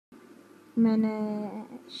Men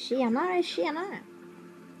tjenare.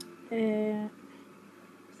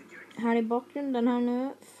 Här i bakgrunden här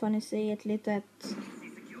nu får ni se ett litet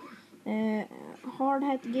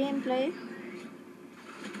hardhat gameplay.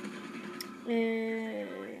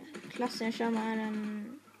 Klassen jag kör med är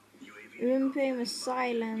en UMP med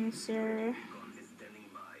silencer.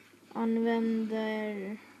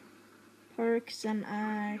 Använder perksen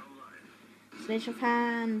är Sledge of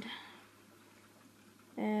Hand,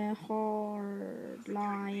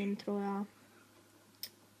 hardline tror jag,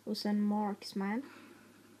 och sen marksman.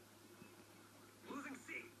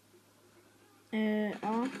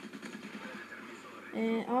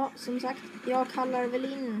 Ja, som sagt, jag kallar väl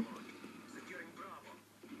in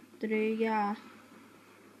dryga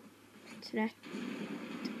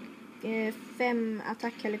 5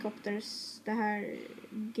 attackhelikopters det här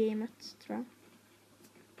gamet, tror jag.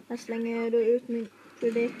 Jag slänger då ut min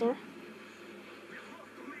predator.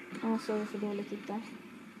 Ja, så för dåligt titta.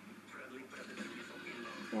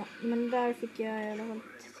 Ja, men där fick jag i alla fall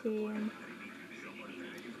till...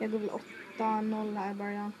 Jag går väl 8-0 här i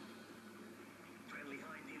början.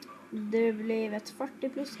 Det blev ett 40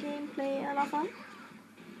 plus gameplay i alla fall.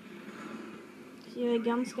 Så jag är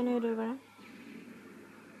ganska nöjd över det.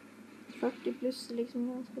 40 plus är liksom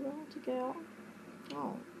ganska bra, tycker jag.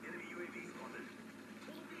 Ja.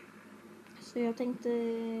 Så jag tänkte...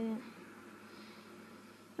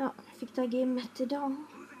 Ja, jag fick ta gamet idag.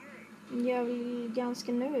 Jag är väl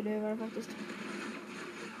ganska nöjd över det faktiskt.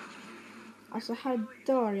 Alltså här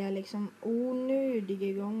dör jag liksom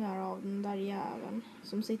onödiga gånger av den där jäveln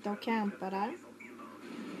som sitter och campar där.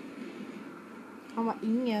 Han var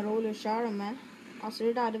ingen rolig att köra med.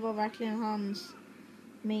 Alltså det var verkligen hans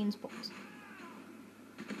main spot.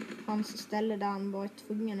 Hans ställe där han var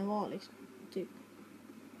tvungen att vara liksom, typ.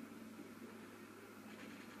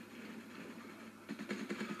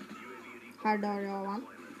 Här dör jag av han.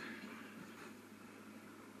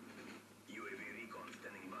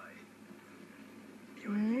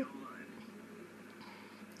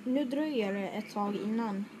 Nu dröjer det ett tag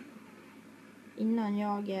innan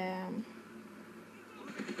jag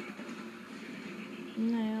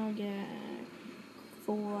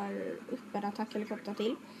får upp en attackhelikopter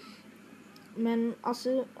till. Men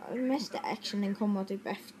alltså mest actionen kommer typ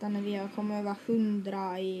efter när vi har kommit över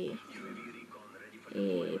 100 i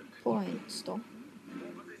points då.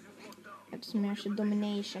 Eftersom jag kör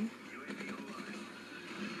domination.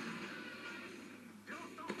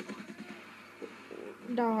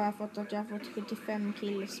 Då har jag fått 75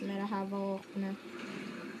 kills med det här vapnet.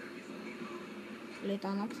 Lite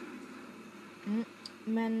annat.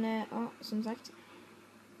 Men ja, som sagt.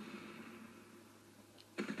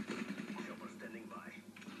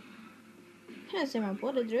 Här ser man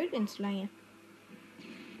på, det dröjde inte så länge.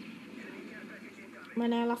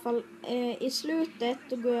 Men i alla fall, i slutet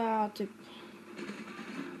då går jag typ...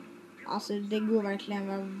 Alltså det går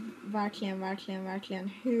verkligen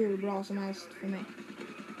hur bra som helst för mig.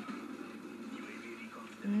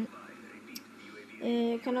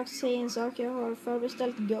 Jag kan också säga en sak, jag har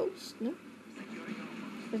förbeställt Ghost nu.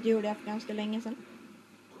 Det gjorde jag för ganska länge sedan.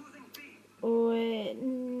 Och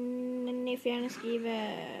ni får gärna skriva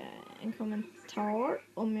en kommentar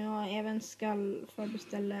om jag även ska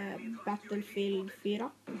förbeställa Battlefield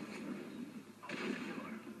 4.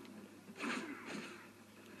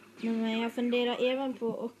 Men jag funderar även på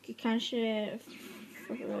och kanske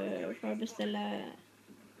förbeställa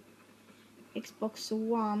Xbox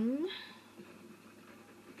One.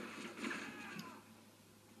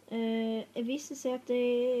 Vissa säger att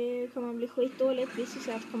det kommer att bli skitdåligt, vissa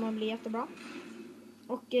säger att det kommer att bli jättebra.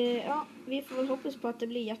 Och ja, vi får väl hoppas på att det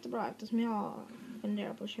blir jättebra eftersom jag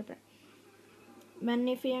funderar på att köpa det. Men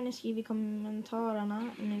ni får gärna skriva i kommentarerna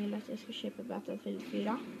om ni vill att jag ska köpa Battlefield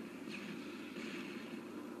 4.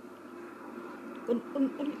 Och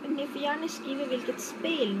ni får gärna skriva vilket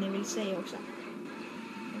spel ni vill säga också.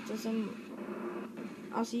 Eftersom,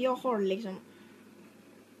 alltså jag har liksom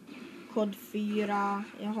CoD 4,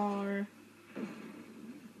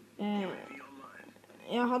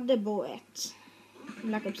 jag hade Bo 1,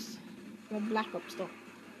 Black Ops då.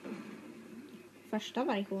 Första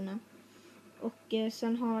versionen. Och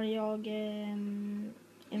sen har jag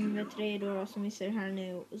MW3 då som vi ser här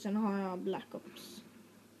nu. Och sen har jag Black Ops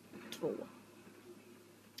 2.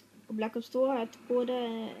 Och Black Ops 2 har jag till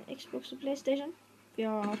både Xbox och Playstation. För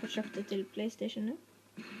jag har köpt det till Playstation nu.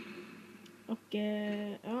 Och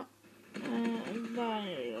ja,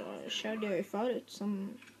 där körde jag ju förut som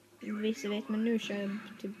vissa vet, men nu kör jag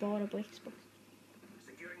typ bara på Xbox.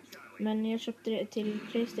 Men jag köpte det till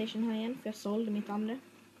Playstation här igen för jag sålde mitt andra.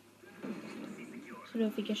 Så då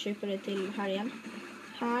fick jag köpa det till här igen.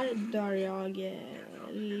 Här dör jag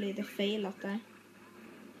lite failat där.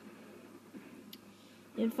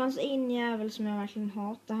 Det fanns en jävel som jag verkligen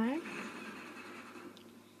hatar här.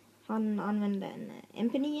 Han använde en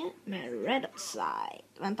MP9 med red side.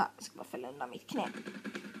 Vänta, jag ska bara fälla undan mitt knä.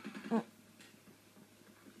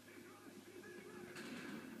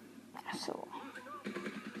 Så.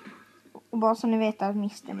 Och bara så ni vet att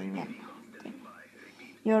miste ingen.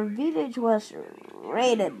 Your village was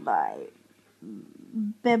raided by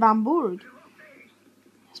Bebamburg.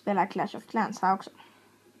 Spelar Clash of Clans här också.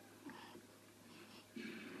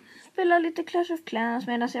 Spelar lite Clash of Clans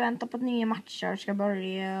medan jag väntar på att nya matcher ska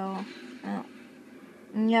börja. Och, ja.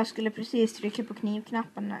 Jag skulle precis trycka på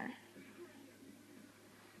knivknappen där.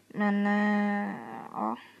 Men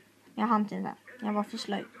ja, jag hann inte. Jag var för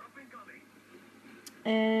slö.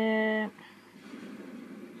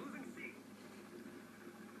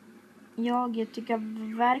 Jag tycker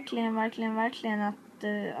verkligen att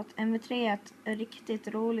MW3 är ett riktigt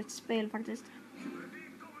roligt spel faktiskt.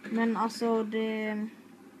 Men alltså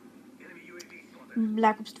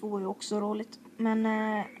Black Ops 2 är också roligt. Men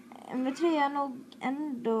MW3 är nog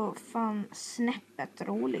ändå fan snäppet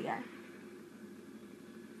roligare.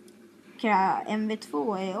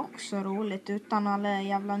 MW2 är också roligt. Utan alla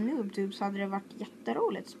jävla noobtubes hade det varit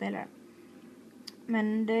jätteroligt att spela.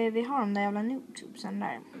 Men vi har de där jävla noobtubesen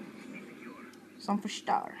där. Som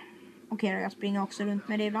förstör. Okej, jag springer också runt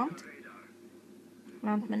med det ibland.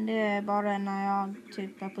 Men det är bara när jag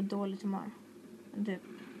typ är på dåligt humör. Typ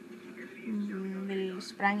vill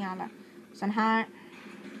spränga alla. Sen här.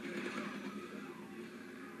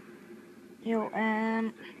 Jo,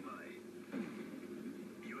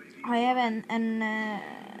 har jag även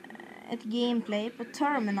ett gameplay på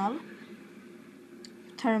Terminal.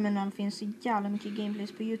 Terminal finns så jävla mycket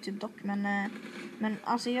gameplays på YouTube dock. Men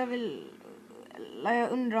alltså jag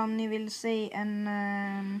undrar om ni vill se en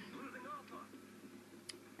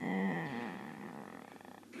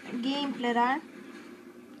gameplay där.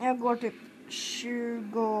 Jag går typ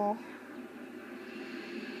 20...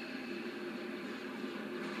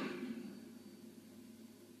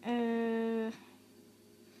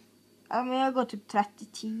 ja, men jag går typ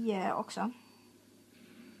 30-10 också.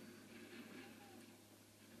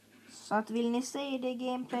 Så att vill ni se det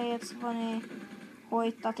gameplayet så får ni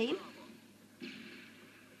hojta till.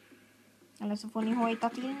 Eller så får ni hojta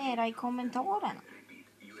till nere i kommentarerna.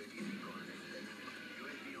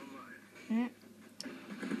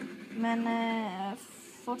 Men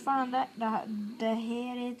fortfarande, det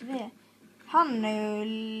här är ett V. Han är ju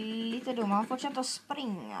lite dum, han fortsätter att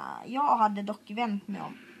springa. Jag hade dock vänt mig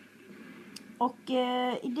om. Och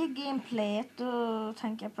i det gameplayet då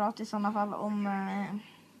tänker jag prata i sådana fall om...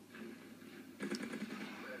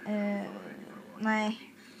 nej.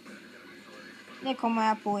 Det kommer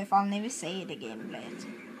jag på ifall ni vill se det gameplayet.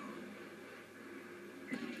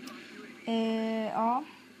 Ja.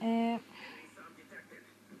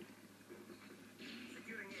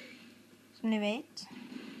 Som ni vet.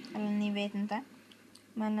 Eller ni vet inte.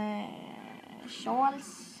 Men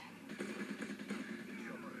Charles.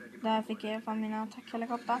 Där fick jag från mina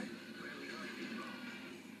attackhelikopter.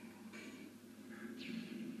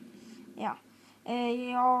 Ja.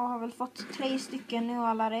 Jag har väl fått 3 stycken nu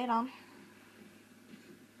alla redan.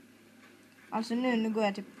 Alltså nu går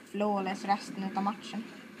jag typ flawless resten av matchen.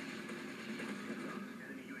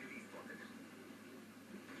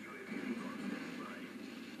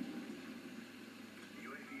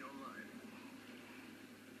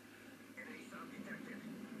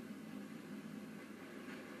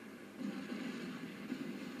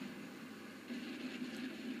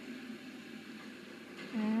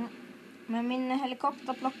 Men min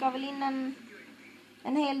helikopter plockar väl in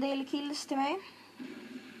en hel del kills till mig.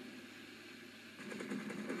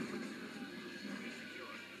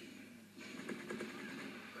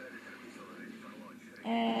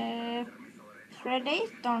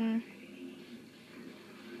 Predatorn.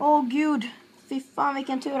 Åh gud. Fy fan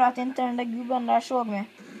vilken tur att inte den där gubben där såg mig.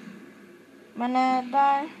 Men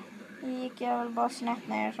där gick jag väl bara snett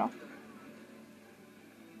ner så.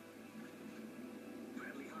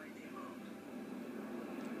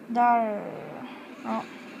 Där. Ja.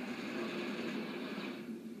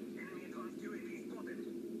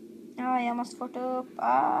 Ja, jag måste få upp.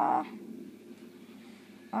 Ja,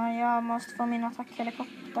 jag måste få min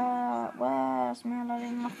attackhelikopter. Wow, som hela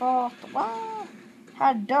ringa fart. Wow.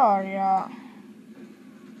 Här dör jag.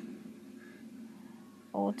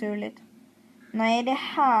 Oturligt. Nej, det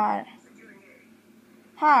här.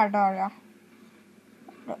 Här dör jag.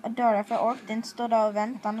 Dör jag för jag orkade inte stå där och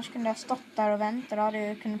vänta. Annars kunde jag stått där och vänta. Då hade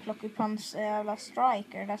jag kunnat plocka upp hans jävla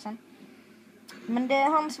striker där sen. Men det är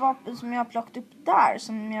hans vapen som jag har plockat upp där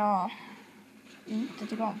som jag inte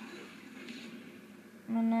tycker om.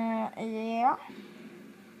 Men ja.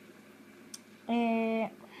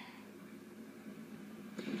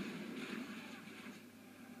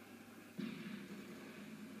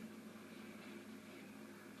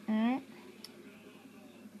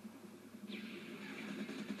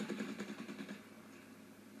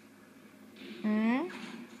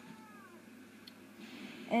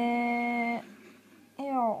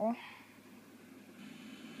 Ja.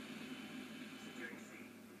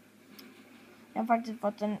 Jag har faktiskt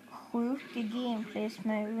fått en sjuk gameplays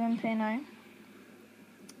med UMP9.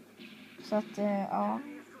 Så att, ja.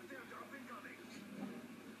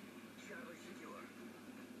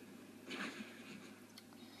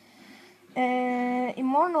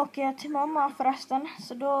 Imorgon åker jag till mamma förresten.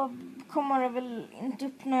 Så då kommer det väl inte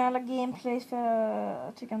upp några alla gameplays för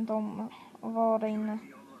jag tycker inte om att vara där inne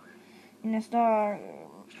så där.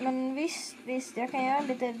 Men visst, jag kan göra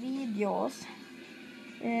lite videos.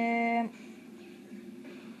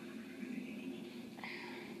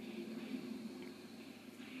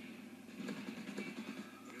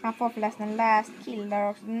 Han får förresten en last kill där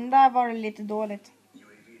också. Men där var det lite dåligt.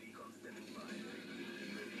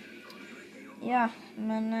 Ja,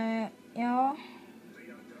 men ja.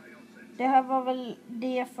 Det här var väl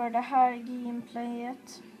det för det här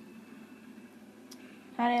gameplayet.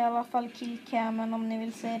 Här är i alla fall killcamen om ni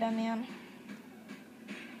vill se den igen.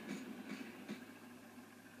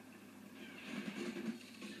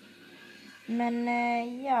 Men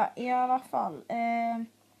ja, i alla fall.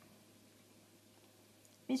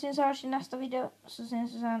 Vi syns och hörs i nästa video. Så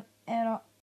syns vi sen. Hejdå.